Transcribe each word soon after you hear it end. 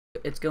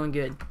It's going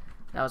good.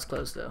 That was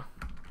close though.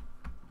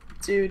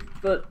 Dude,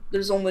 but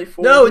there's only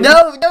 4. No,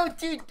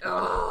 dude.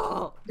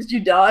 Oh. Did you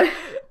die?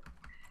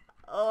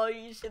 Oh,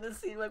 you should have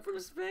seen my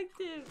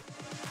perspective.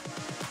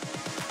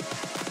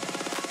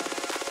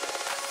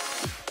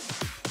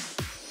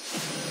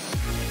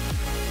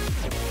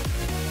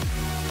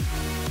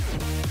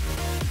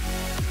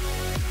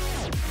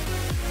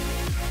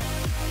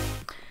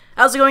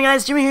 How's it going,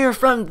 guys? Jimmy here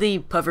from the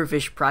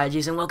Pufferfish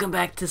Prodigies, and welcome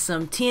back to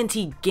some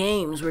TNT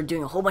games. We're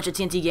doing a whole bunch of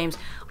TNT games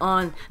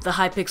on the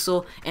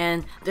Hypixel,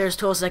 and there's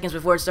 12 seconds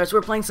before it starts.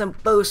 We're playing some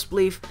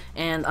XSplit,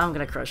 and I'm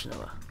gonna crush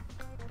Noah.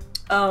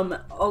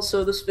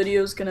 Also, this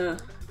video is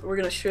we're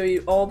gonna show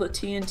you all the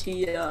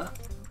TNT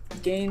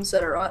games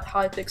that are at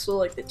Hypixel,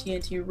 like the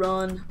TNT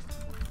Run,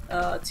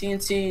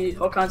 TNT,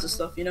 all kinds of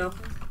stuff, you know?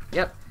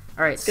 Yep.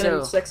 Alright, it's gonna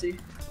be sexy.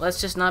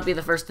 Let's just not be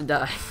the first to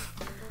die.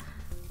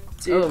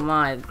 Dude, oh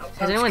my.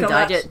 Has anyone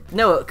died yet?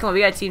 No, come on, we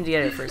gotta team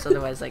together first,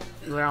 otherwise, like,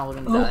 we're all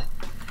gonna die.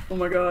 Oh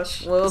my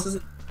gosh. Whoa.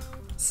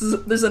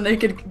 There's a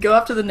naked, go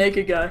after the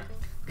naked guy.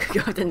 Go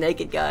after the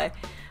naked guy.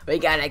 We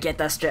gotta get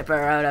the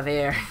stripper out of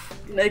here.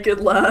 Naked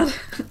lad.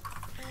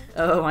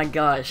 Oh my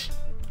gosh.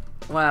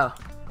 Wow.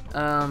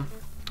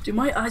 Do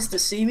my eyes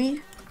deceive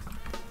me?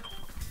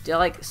 Do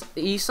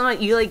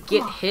you like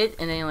get hit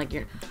and then like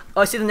you're.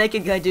 Oh, I see the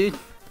naked guy, dude.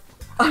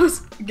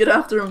 Get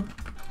after him.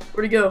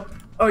 Where'd he go?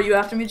 Oh, are you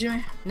after me,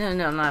 Jimmy? No, I'm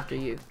not after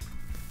you.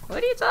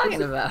 What are you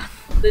talking about?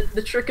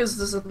 The trick is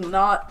this does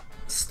not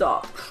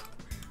stop.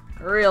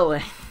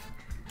 Really?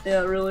 Yeah,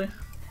 really.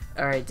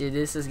 Alright, dude,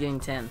 this is getting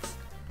tense.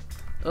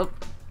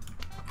 Oop.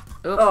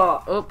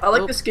 I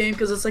like this game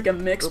because it's like a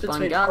mix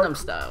between Gangnam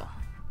Style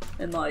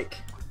and like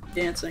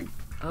dancing.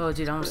 Oh,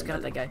 dude, I almost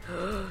got that guy.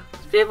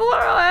 People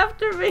are all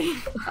after me.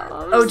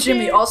 Oh,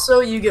 Jimmy,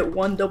 also you get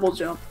 1 double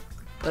jump.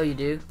 Oh, you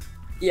do?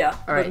 Yeah,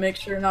 Alright. but make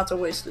sure not to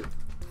waste it.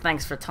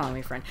 Thanks for telling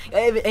me, friend.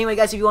 Anyway,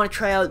 guys, if you want to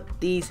try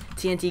out these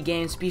TNT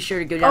games, be sure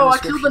to go down in the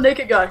description. Oh, I killed the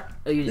naked guy.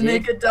 Oh, you did? The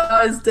naked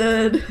guy is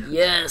dead.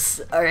 Yes.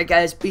 Alright,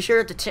 guys, be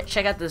sure to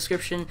check out the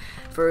description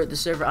for the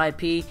server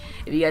IP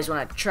if you guys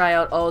want to try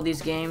out all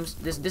these games.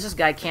 This is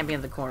guy camping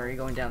in the corner. You're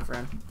going down,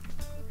 friend.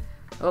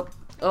 Oh.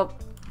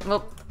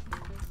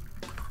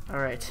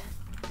 Alright.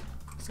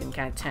 It's getting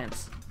kind of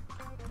tense.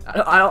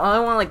 I don't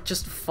want to, like,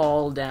 just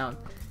fall down.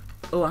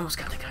 Oh, I almost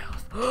got the guy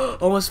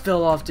off. Almost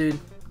fell off, dude.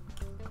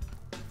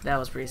 That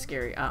was pretty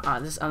scary. I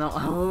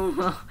don't.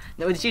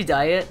 No, did you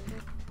die yet?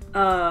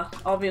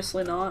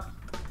 Obviously not.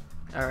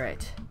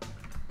 Alright.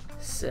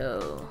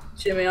 So.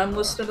 Jimmy, I'm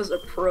listed as a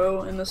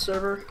pro in the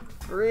server.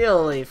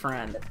 Really,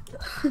 friend?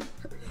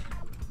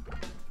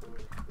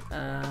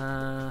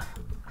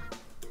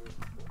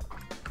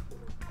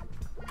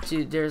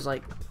 Dude, there's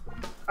like.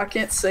 I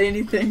can't say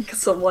anything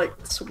because I'm like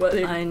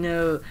sweating. I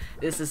know.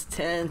 This is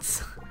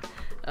tense.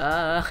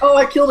 Oh,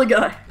 I killed a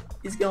guy.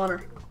 He's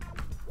goner.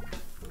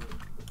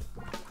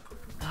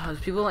 There's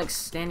people like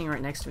standing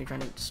right next to me trying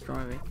to destroy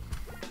me.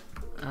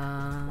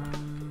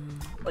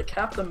 Like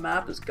half the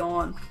map is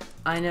gone.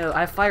 I know.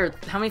 I fired.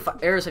 How many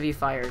arrows have you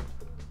fired?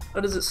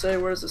 What does it say?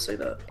 Where does it say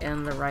that?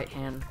 In the right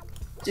hand.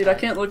 Dude, I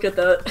can't look at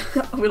that.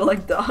 I'm gonna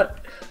like die.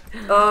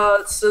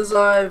 It says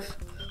I've.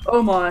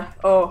 Oh my.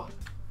 Oh.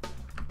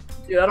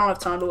 Dude, I don't have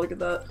time to look at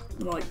that. I'm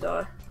gonna like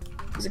die.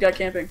 There's a guy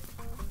camping.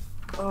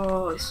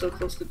 Oh, he's so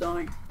close to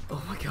dying.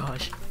 Oh my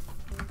gosh.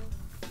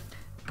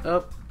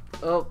 Oh.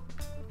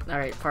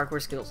 Alright,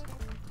 parkour skills.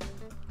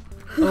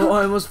 Oh,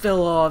 I almost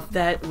fell off.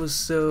 That was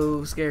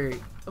so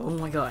scary. Oh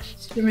my gosh.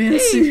 Jimmy,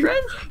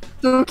 friend.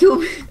 Don't kill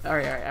me.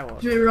 Alright, I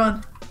won't. Jimmy,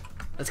 run.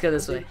 Let's go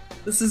this way.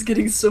 This is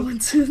getting so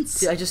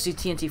intense. Dude, I just see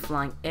TNT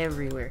flying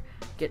everywhere.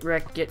 Get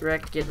wrecked.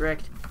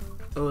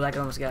 Oh, that guy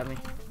almost got me.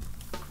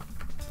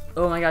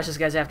 Oh my gosh, this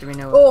guy's after me.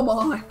 No. Oh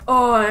my.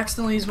 Oh, I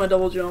accidentally used my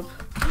double jump.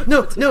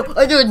 No,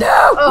 I do it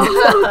now.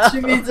 Oh,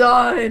 Jimmy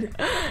died.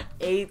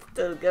 8th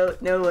to go.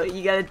 No,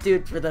 you gotta do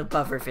it for the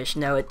pufferfish.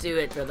 No, do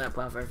it for the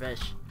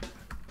pufferfish.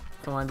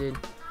 Come on, dude.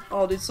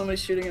 Oh, dude,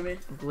 somebody's shooting at me.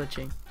 I'm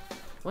glitching.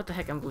 What the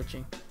heck? I'm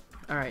glitching.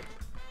 Alright,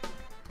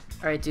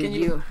 dude. Can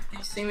you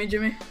see me,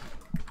 Jimmy?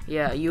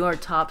 Yeah, you are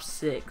top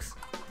 6.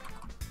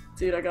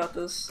 Dude, I got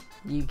this.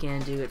 You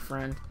can do it,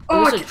 friend.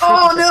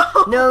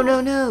 Oh, no!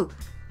 No!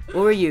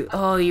 What were you?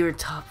 Oh, you were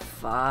top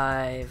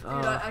 5. Oh.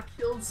 Dude, I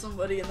killed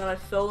somebody and then I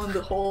fell in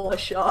the hole I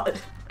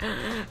shot.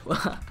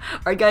 Well,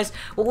 alright, guys.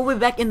 Well, we'll be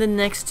back in the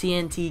next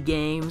TNT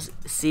games.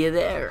 See you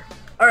there.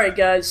 Alright,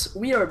 guys.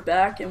 We are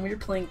back and we're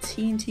playing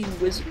TNT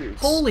Wizards.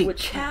 Holy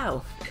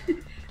cow.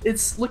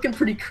 It's looking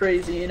pretty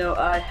crazy, you know.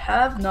 I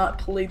have not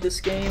played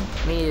this game.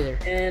 Me either.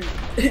 And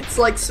it's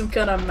like some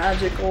kind of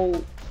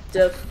magical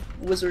death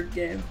wizard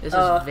game. This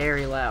is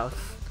very loud.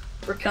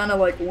 We're kind of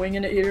like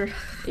winging it here.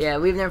 Yeah,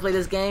 we've never played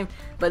this game,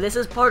 but this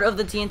is part of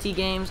the TNT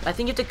games. I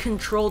think you have to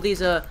control these,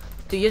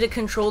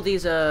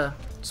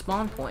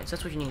 spawn points.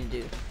 That's what you need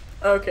to do.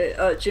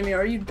 Okay, Jimmy,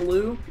 are you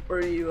blue, or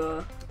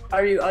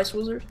are you ice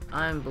wizard?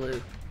 I'm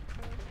blue.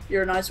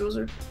 You're an ice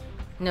wizard?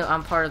 No,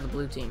 I'm part of the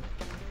blue team.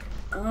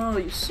 Oh,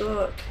 you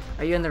suck.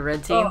 Are you in the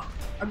red team? Oh,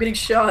 I'm getting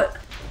shot.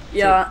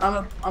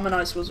 Yeah, I'm an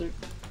ice wizard.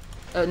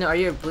 Oh no, are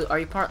you blue? Are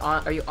you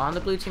Are you on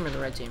the blue team or the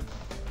red team?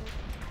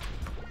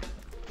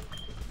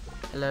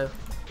 Hello.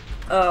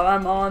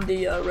 I'm on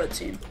the red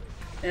team,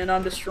 and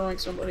I'm destroying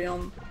somebody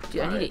on.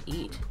 Dude, I need to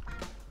eat.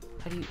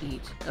 How do you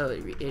eat? Oh,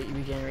 it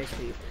regenerates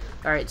for you.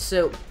 All right,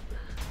 so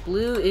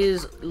blue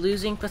is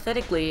losing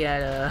pathetically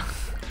at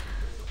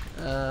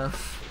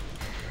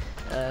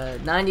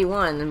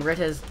 91, and red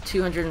has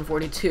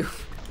 242.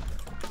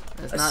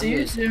 That's not I see good.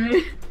 you,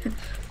 Jimmy.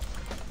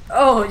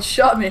 Oh, he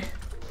shot me.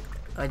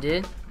 I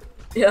did?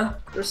 Yeah,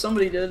 there's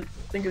somebody did. I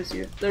think it was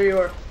you. There you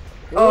are.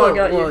 Oh, I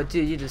got whoa, you.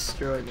 dude, you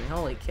destroyed me.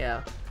 Holy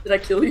cow. Did I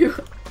kill you?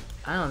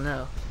 I don't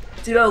know.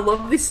 Dude, I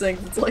love these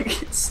things. It's like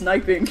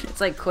sniping.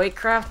 It's like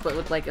Quakecraft, but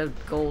with like a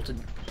goal.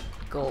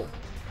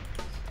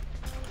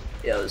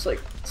 Yeah, there's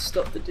like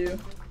stuff to do.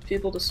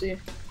 People to see.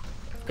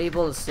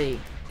 People to see.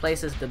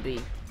 Places to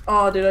be.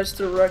 Oh, dude, I just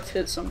direct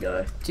hit some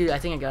guy. Dude, I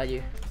think I got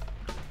you.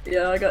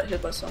 Yeah, I got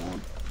hit by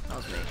someone. That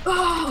was me.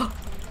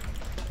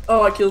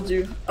 Oh, I killed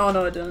you. Oh,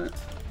 no, I didn't.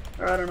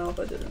 Or I don't know if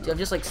I did or not. Dude, I'm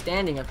just like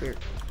standing up here.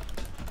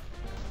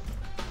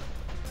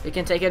 We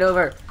can take it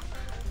over.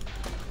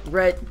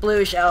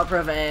 Blue shall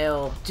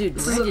prevail. Dude,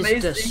 This red is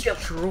amazing. is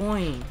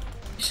destroying.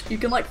 You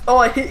can like, oh,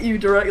 I hit you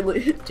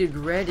directly. Dude,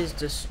 red is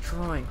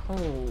destroying.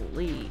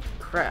 Holy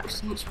crap.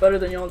 So much better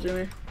than y'all,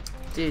 Jimmy.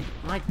 Dude,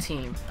 my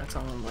team. That's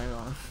all I'm blaming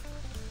on.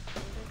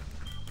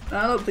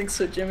 I don't think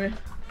so, Jimmy.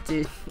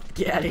 Dude,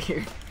 get out of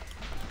here.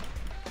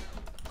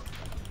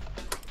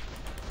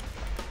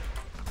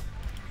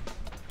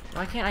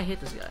 Why can't I hit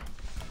this guy?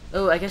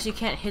 Oh, I guess you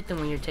can't hit them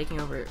when you're taking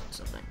over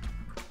something.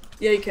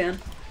 Yeah, you can.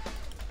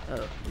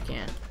 Oh, you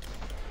can.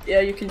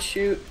 Yeah, you can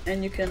shoot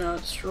and you can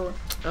destroy.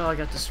 Oh, I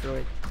got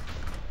destroyed.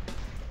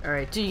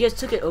 Alright, dude, you guys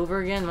took it over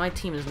again? My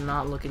team is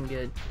not looking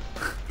good.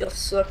 You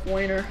suck,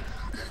 Wayner.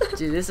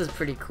 Dude, this is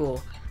pretty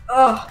cool.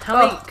 Oh,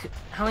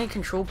 How many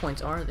control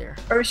points are there?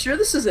 Are we sure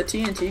this is a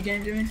TNT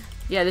game, Jimmy?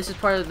 Yeah, this is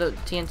part of the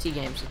TNT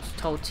games.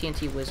 It's called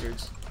TNT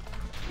Wizards.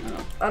 No,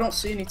 I don't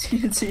see any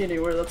TNT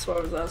anywhere. That's why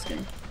I was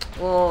asking.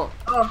 Well,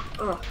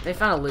 Oh, they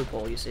found a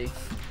loophole, you see.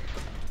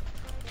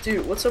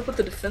 dude, what's up with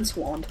the defense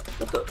wand?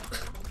 What the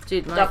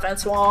Dude, my...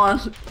 defense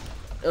wand?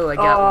 Oh, I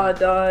got one. I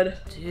died.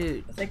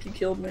 Dude. I think you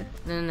killed me.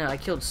 No, I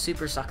killed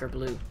Super Soccer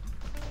Blue.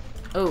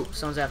 Oh,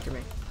 someone's after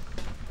me.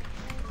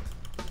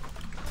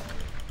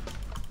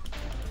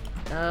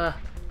 Are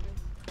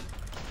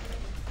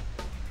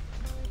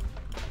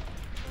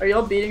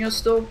y'all beating us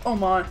still? Oh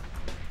my.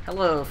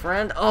 Hello,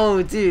 friend.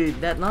 Oh,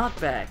 dude, that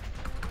knockback.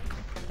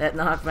 That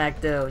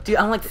knockback, though. Dude,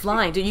 I'm like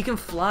flying. Dude, you can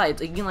fly. You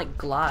can like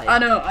glide. I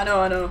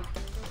know.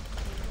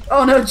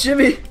 Oh no,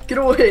 Jimmy, get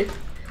away.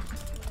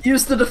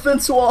 Use the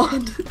defense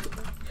wand.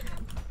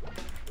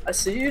 I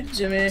see you,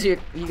 Jimmy. Dude,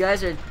 you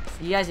guys need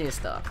to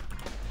stop.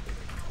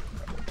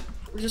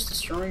 We're just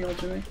destroying y'all,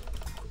 Jimmy.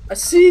 I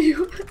see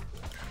you.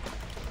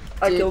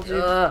 I Dude, killed you.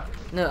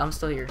 No, I'm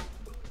still here.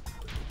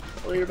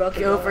 Well, you're about to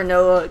Go die. for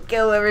Noah.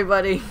 Kill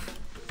everybody.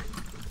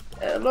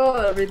 Hello,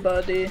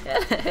 everybody.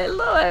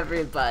 Hello,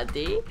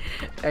 everybody.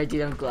 Alright,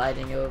 dude, I'm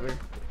gliding over.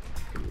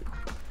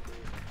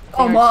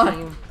 Oh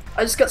my.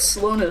 I just got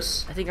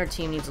slowness. I think our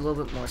team needs a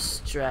little bit more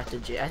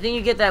strategy. I think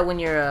you get that when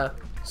you're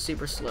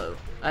super slow.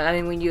 I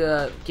mean, when you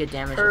get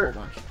damaged a whole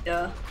bunch.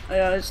 Yeah, I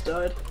just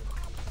died.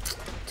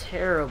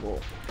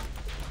 Terrible.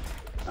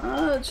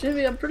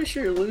 Jimmy, I'm pretty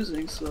sure you're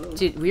losing, so...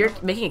 Dude, we're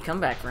making a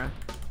comeback, bro.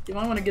 You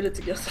might want to get it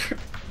together.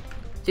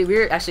 Dude,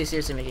 we're actually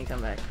seriously making a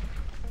comeback.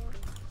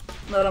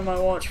 Not on my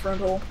watch, friend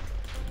hole.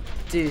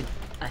 Dude,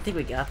 I think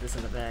we got this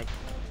in the bag.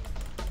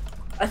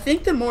 I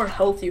think the more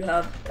health you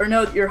have, or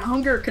no, your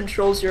hunger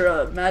controls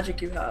your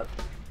magic you have.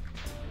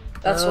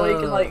 That's why you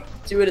can like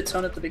do it a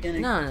ton at the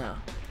beginning. No.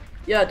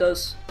 Yeah, it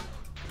does.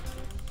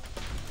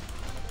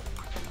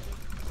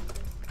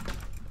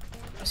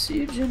 I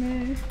see you,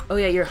 Jimmy. Oh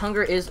yeah, your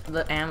hunger is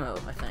the ammo,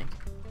 I think.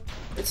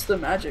 It's the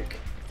magic.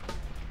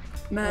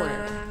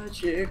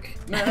 Magic.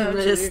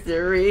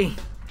 Mystery.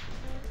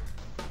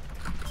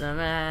 The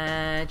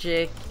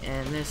magic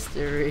and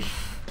mystery.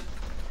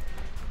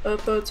 A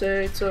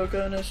potato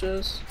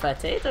garnishes.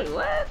 Potato?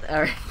 What?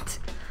 Alright.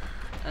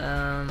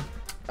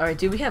 Alright,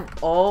 dude, we have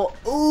all...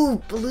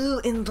 Ooh, blue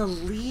in the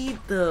lead,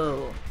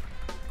 though.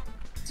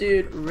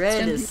 Dude,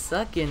 red is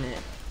sucking it.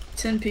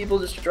 10 people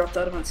just dropped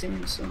out of my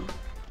team, so...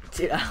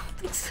 Dude, I don't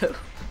think so.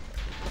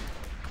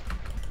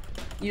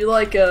 You,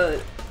 like,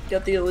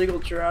 got the illegal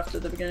draft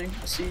at the beginning.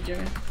 I see you,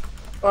 Jimmy.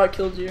 Oh, I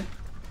killed you.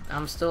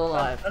 I'm still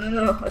alive. I don't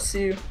know. I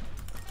see you.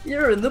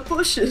 You're in the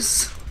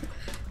bushes.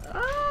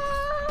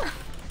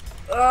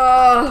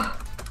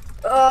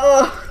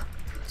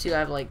 Dude, I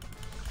have like...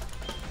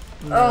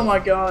 No. Oh my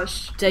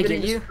gosh. Did I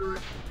get you?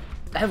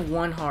 I have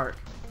one heart.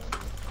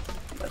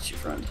 That's your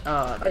friend.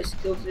 Oh, I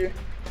just killed you.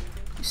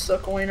 You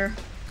suck, Wayner.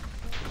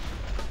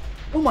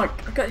 Oh my,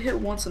 I got hit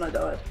once and I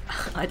died.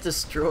 I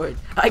destroyed.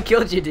 I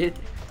killed you, dude.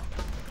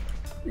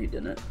 No, you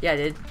didn't. Yeah, I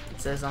did. It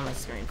says on my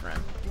screen, friend.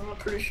 I'm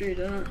pretty sure you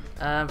didn't.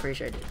 I'm pretty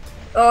sure I did.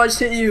 Oh, I just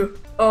hit you.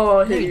 Oh,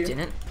 I hit No, you. you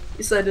didn't.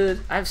 Yes, I did.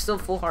 I have still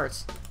full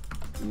hearts.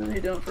 No, you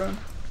don't, friend.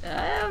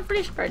 I'm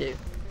pretty sure I do.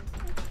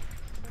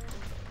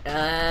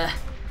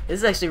 This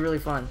is actually really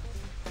fun.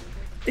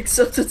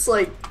 Except it's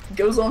like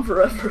goes on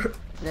forever.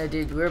 No,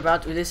 dude,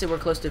 they said we're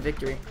close to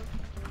victory.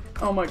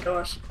 Oh my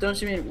gosh.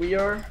 Don't you mean we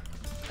are?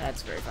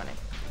 That's very funny.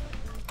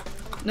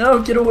 No,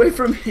 get away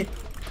from me.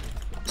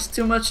 There's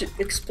too much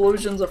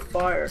explosions of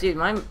fire. Dude,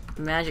 my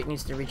magic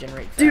needs to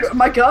regenerate fast. Dude,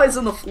 my guy's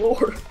on the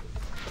floor.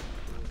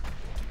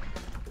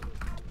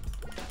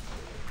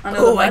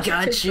 Oh, I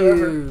got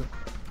you.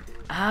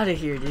 Out of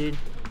here, dude.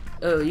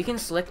 Oh, you can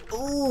select.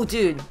 Oh,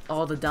 dude,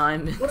 all the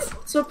diamonds.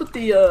 What's up with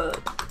the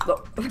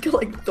I got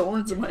like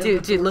thorns in my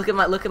Dude, inventory.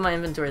 look at my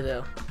inventory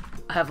though.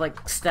 I have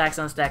like stacks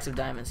on stacks of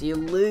diamonds. You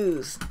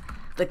lose.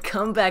 The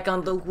comeback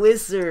on the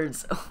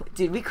wizards. Oh,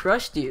 dude, we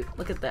crushed you.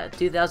 Look at that,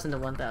 2,000 to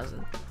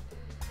 1,000.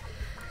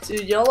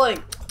 Dude, y'all like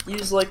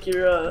use like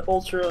your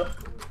ultra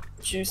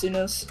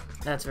juiciness.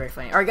 That's very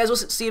funny. Alright guys, we'll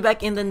see you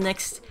back in the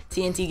next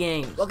TNT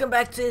games. Welcome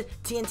back to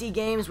TNT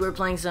games. We're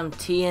playing some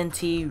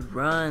TNT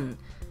Run.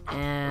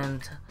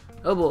 And,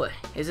 oh boy,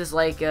 is this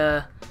like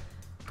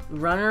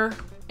runner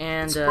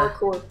and It's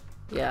parkour.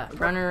 yeah,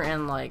 runner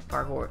and like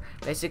parkour.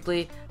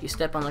 Basically, you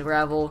step on the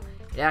gravel,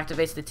 it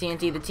activates the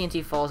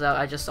TNT falls out.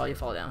 I just saw you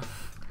fall down.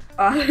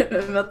 I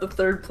am at the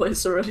 3rd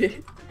place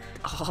already.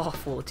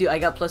 Awful. Dude, I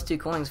got +2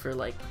 coins for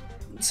like,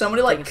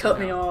 Somebody like taking cut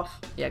some me out.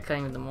 off. Yeah,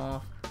 cutting them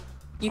off.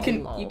 You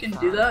can Oh,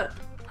 do that?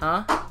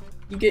 Huh?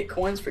 You get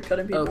coins for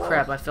cutting people Oh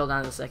crap, off. I fell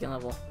down to the 2nd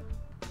level.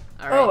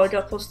 Alright. Oh, I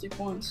got +2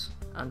 points.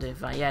 I'm doing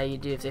fine. Yeah, you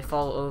do if they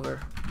fall over.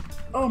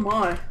 Oh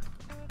my.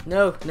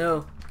 No,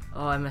 no.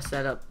 Oh, I messed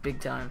that up big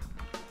time.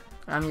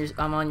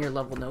 I'm on your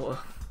level, Noah.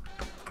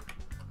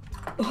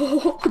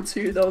 Oh,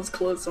 dude, that was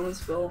close.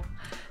 Someone's fell.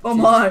 Oh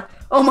my.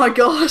 Oh my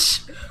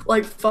gosh.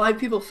 Like 5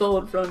 people fell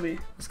in front of me.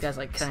 This guy's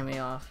like cutting me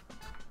off.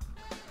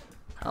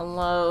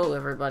 Hello,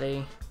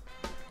 everybody.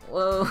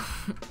 Whoa.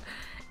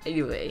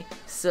 Anyway,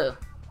 so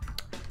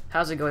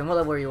how's it going? What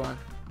level are you on?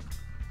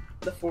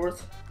 The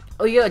 4th.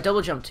 Oh, you got a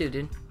double jump too,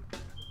 dude.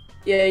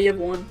 Yeah, you have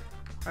 1.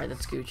 Alright,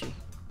 that's Gucci.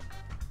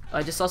 Oh,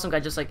 I just saw some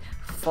guy just like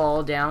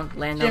fall down,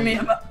 land Jimmy,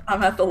 on.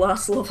 I'm at the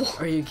last level.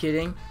 Are you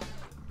kidding?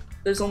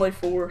 There's only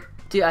 4.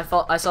 Dude,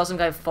 I saw some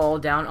guy fall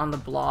down on the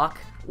block,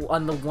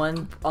 on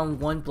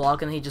one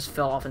block, and he just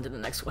fell off into the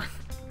next one.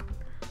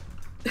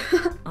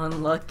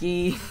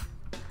 Unlucky.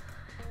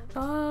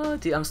 Oh,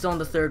 dude, I'm still on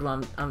the 3rd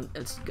one.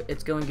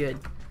 It's going good.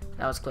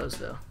 That was close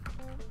though.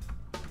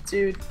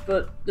 Dude,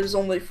 but there's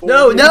only 4.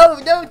 No,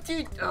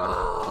 dude.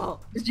 Oh,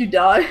 Did you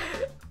die?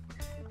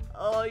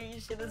 oh, you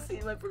should have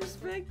seen my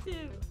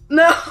perspective.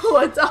 No,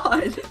 I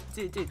died.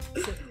 Dude.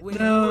 So when you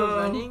No. were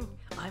running,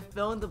 I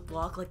fell in the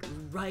block like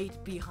right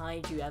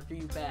behind you after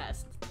you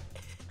passed.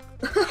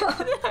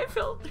 And then I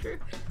fell through.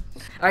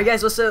 Alright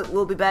guys,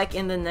 we'll be back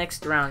in the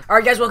next round.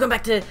 Alright guys, welcome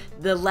back to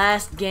the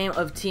last game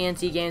of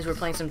TNT games. We're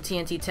playing some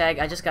TNT tag.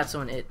 I just got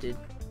someone it, dude.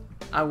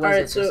 I was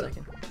Alright, it for a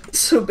second.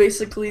 So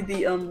basically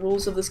the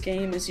rules of this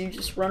game is you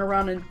just run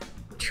around and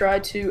try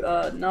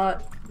to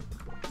not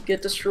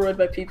get destroyed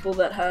by people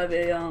that have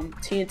a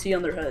TNT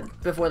on their head.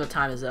 Before the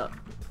time is up.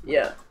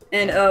 Yeah.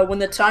 And when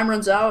the time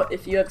runs out,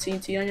 if you have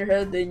TNT on your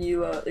head, then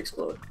you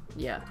explode.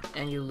 Yeah,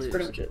 and you lose.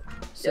 Pretty much it.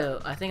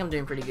 So I think I'm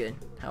doing pretty good.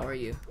 How are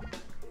you?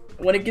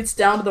 When it gets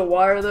down to the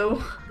wire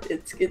though,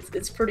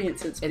 it's pretty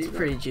intense. It's people.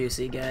 pretty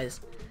juicy, guys.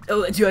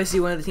 Oh, do I see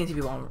one of the TNT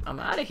people? I'm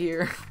out of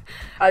here.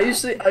 I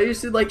usually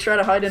like try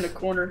to hide in a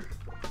corner.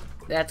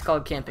 That's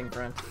called camping,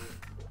 friend.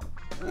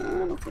 I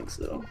don't think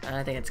so.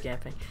 I think it's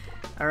camping.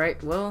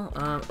 Alright, well,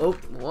 oh,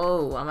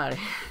 whoa, I'm out of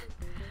here.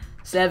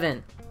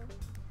 7,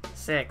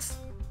 6,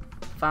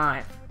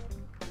 5,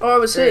 Oh, I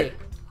was 3, hit.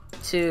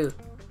 2,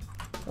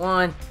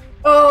 1.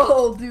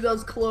 Oh, dude, that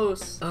was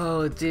close.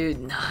 Oh, dude,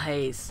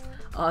 nice.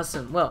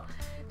 Awesome. Well,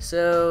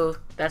 so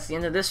that's the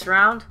end of this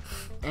round,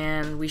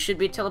 and we should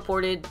be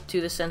teleported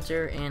to the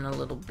center in a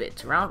little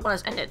bit. Round 1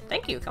 has ended.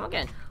 Thank you. Come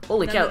again.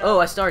 Holy cow. No. Oh,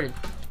 I started.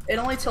 It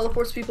only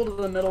teleports people to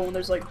the middle when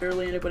there's like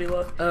barely anybody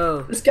left.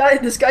 Oh. This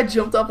guy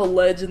jumped off a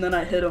ledge and then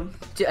I hit him.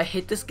 Dude, I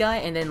hit this guy,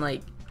 and then,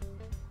 like,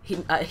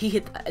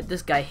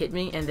 this guy hit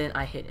me, and then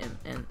I hit him,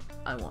 and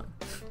I won.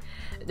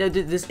 No,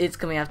 dude, it's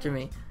coming after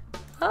me.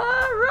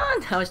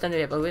 Run! How much time do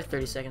we have? Oh, we have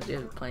 30 seconds. We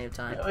have plenty of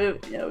time.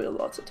 Yeah, we have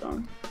lots of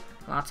time.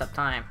 Lots of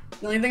time.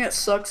 The only thing that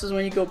sucks is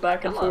when you go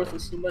back and Hello. forth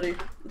with somebody.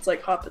 It's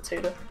like hot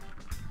potato.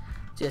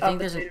 Dude, I think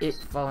there's an potatoes.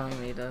 it following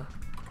me, though.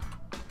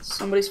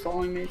 Somebody's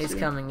following me. He's too.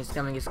 coming, he's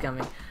coming, he's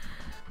coming.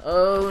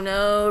 Oh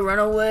no, run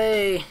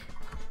away!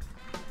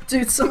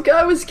 Dude, some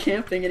guy was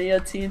camping and he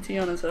had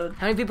TNT on his head.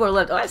 How many people are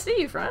left? Oh, I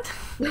see you, friend.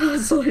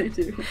 Sorry,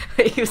 dude.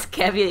 He was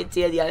camping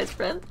TNT on his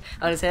friend,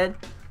 on his head.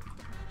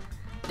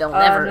 They'll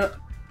never. No,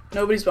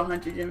 nobody's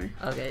behind you, Jimmy.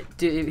 Okay,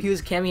 dude, he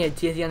was camping had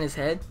TNT on his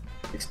head.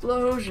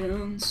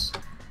 Explosions. I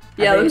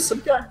Yeah, think- there's some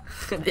guy.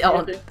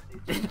 they'll,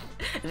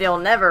 they'll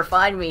never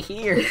find me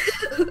here.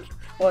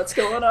 What's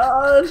going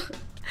on?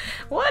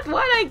 What?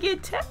 Why'd I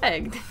get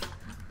tagged?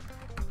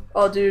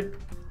 Oh, dude.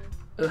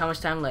 Oh, how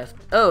much time left?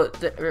 Oh,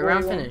 the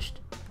round 41. finished.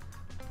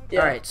 Yeah.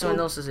 Alright, someone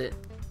else is it.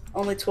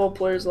 Only 12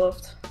 players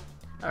left.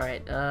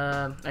 Alright,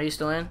 are you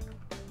still in?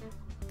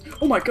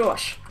 Oh my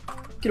gosh.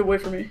 Get away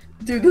from me.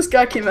 Dude, this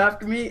guy came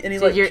after me and he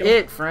Dude, like you're jumped.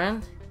 it,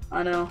 friend.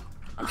 I know.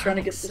 I'm trying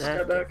to get this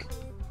guy back.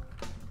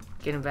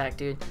 Get him back,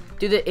 dude.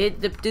 Do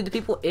the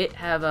people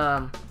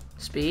have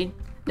speed?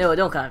 No,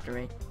 don't come after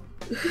me.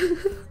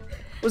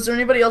 Was there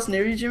anybody else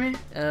near you, Jimmy?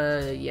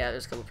 Yeah,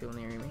 there's a couple people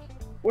near me.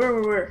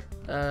 Where?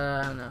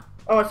 I don't know.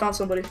 Oh, I found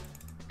somebody.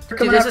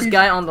 Dude, there's this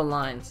guy on the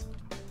lines.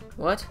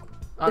 What?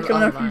 They're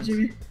coming after you,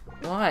 Jimmy.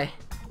 Why?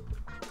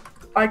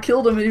 I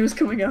killed him and he was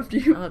coming after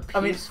you. I'm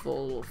a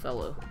peaceful little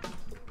fellow.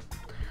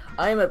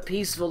 I am a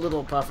peaceful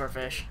little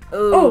pufferfish.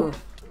 Ooh.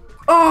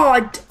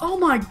 Oh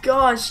my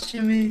gosh,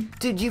 Jimmy.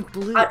 Dude, you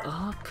blew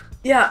up.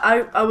 Yeah,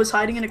 I was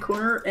hiding in a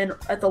corner and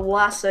at the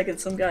last second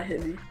some guy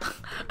hit me.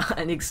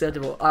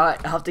 Unacceptable.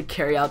 Alright, I'll have to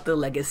carry out the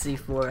legacy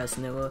for us,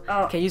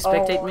 Noah. Can you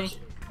spectate me?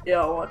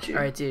 Yeah, I'll watch you.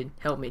 Alright, dude,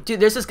 help me. Dude,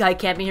 there's this guy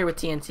camping here with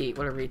TNT.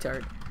 What a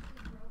retard.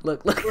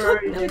 Look. Where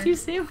are you, Did you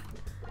see him?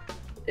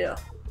 Yeah.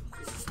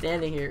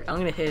 Standing here. I'm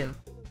gonna hit him.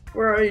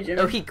 Where are you, Jimmy?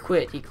 Oh, he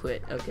quit.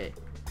 Okay.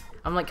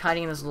 I'm like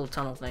hiding in this little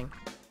tunnel thing.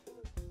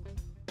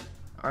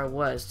 Or I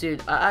was.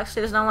 Dude,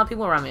 actually there's not a lot of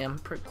people around me. I'm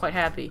quite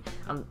happy.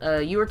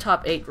 You were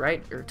top 8,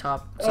 right? Or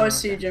top... Oh, I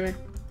see you, Jimmy.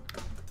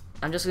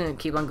 I'm just gonna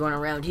keep on going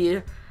around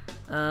here.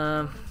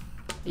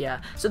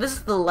 Yeah. So this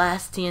is the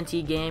last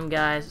TNT game,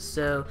 guys.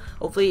 So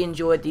hopefully you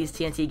enjoyed these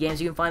TNT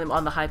games. You can find them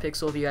on the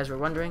Hypixel if you guys were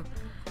wondering.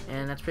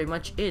 And that's pretty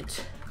much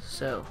it.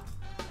 So,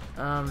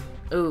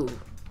 oh,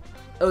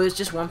 there's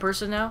just one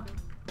person now?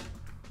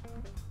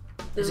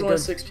 There's only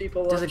 6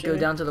 people left, Does it go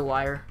down to the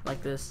wire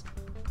like this?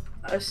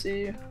 I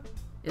see you.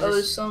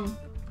 There's some...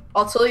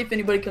 I'll tell you if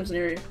anybody comes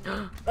near you.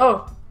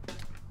 Oh!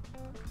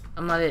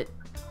 I'm not it.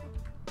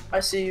 I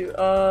see you.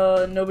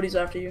 Nobody's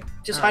after you.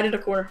 Just hide in a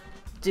corner.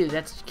 Dude,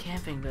 that's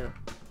camping, though.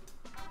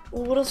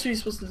 Well, what else are you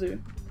supposed to do?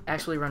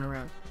 Actually run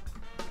around.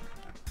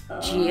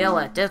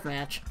 GL at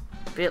deathmatch.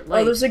 Bit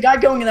late. Oh, there's a guy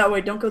going that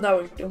way. Don't go that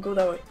way. Don't go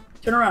that way.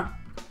 Turn around.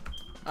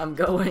 I'm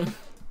going.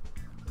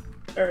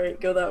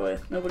 Alright, go that way.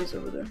 Nobody's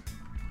over there.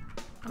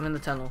 I'm in the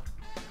tunnel.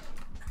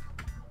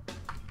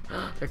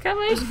 They're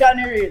coming. There's a guy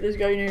near you. There's a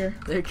guy near you.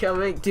 They're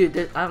coming.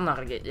 Dude, I'm not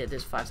gonna get it.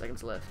 There's 5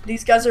 seconds left.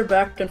 These guys are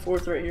back and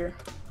forth right here.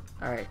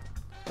 Alright.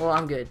 Well,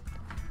 I'm good.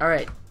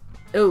 Alright.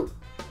 Oh.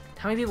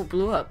 How many people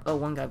blew up? Oh,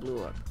 one guy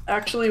blew up.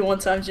 Actually, one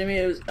time, Jimmy,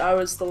 I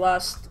was the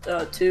last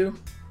 2.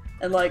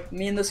 And, like,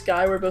 me and this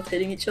guy were both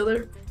hitting each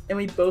other. And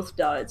we both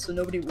died, so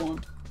nobody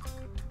won.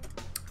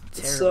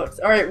 It sucked.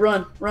 Alright,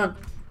 run.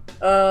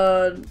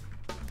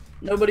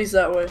 Nobody's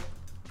that way.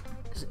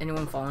 Is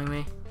anyone following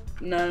me?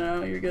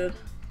 No, you're good.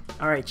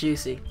 Alright,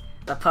 juicy.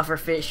 The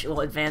pufferfish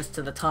will advance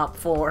to the top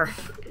 4.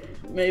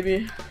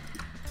 Maybe.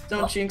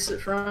 Don't jinx it,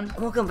 friend.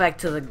 Welcome back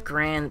to the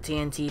grand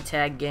TNT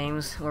tag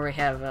games, where we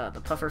have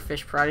the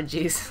pufferfish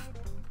prodigies.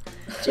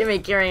 Jimmy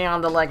carrying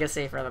on the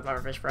legacy for the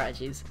pufferfish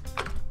prodigies.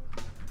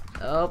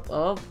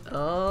 Oh,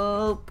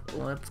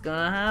 what's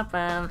gonna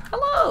happen?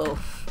 Hello!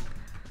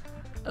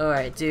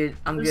 Alright, dude,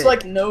 I'm good. There's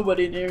like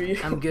nobody near you.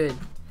 I'm good.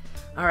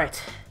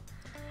 Alright.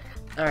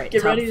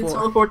 Get ready to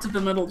teleport to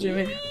the middle,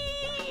 Jimmy.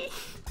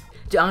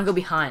 Dude, I'm gonna go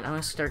behind. I'm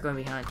gonna start going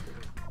behind.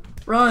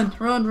 Run.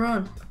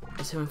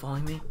 Is someone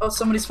following me? Oh,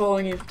 somebody's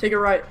following you. Take a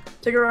right.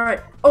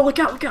 Oh, look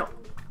out.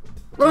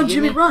 Run,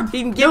 Jimmy, run.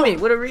 He can get me.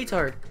 What a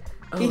retard.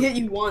 Oh. He hit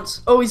you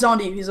once. Oh, he's on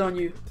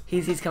you.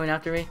 He's coming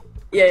after me?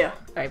 Yeah.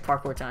 Alright,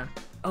 parkour time.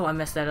 Oh, I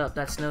messed that up.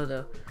 That's snow,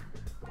 though.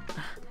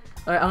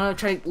 Alright, I'm gonna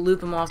try to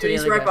loop him off to the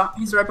other guy.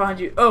 He's right behind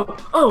you.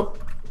 Oh,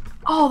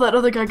 that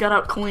other guy got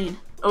out clean.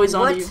 Oh, he's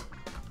on you.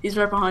 He's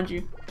right behind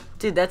you.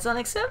 Dude, that's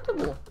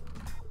unacceptable.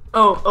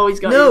 Oh, he's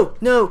got you.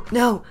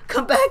 No.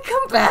 Come back.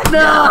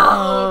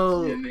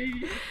 No.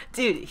 Jimmy.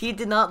 Dude, he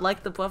did not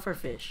like the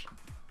pufferfish.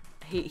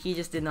 He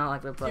just did not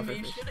like the pufferfish. Jimmy,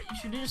 you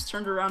should have just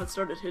turned around and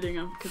started hitting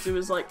him, because it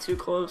was like too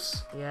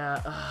close. Yeah,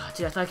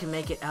 dude, I thought I could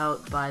make it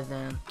out by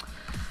then.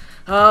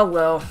 Oh,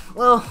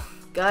 well,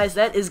 guys,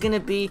 that is gonna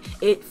be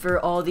it for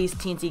all these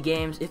TNT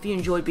games. If you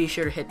enjoyed, be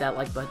sure to hit that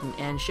like button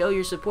and show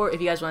your support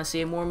if you guys want to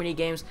see more mini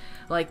games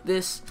like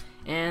this.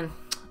 And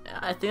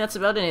I think that's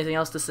about it. Anything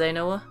else to say,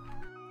 Noah?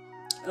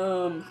 I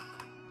don't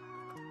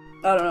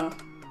know.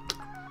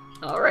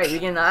 Alright, we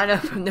can I know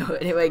from Noah.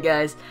 Anyway,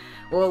 guys,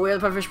 well, we're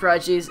the Pufferfish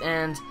Prodigies,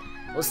 and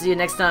we'll see you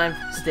next time.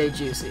 Stay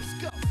juicy.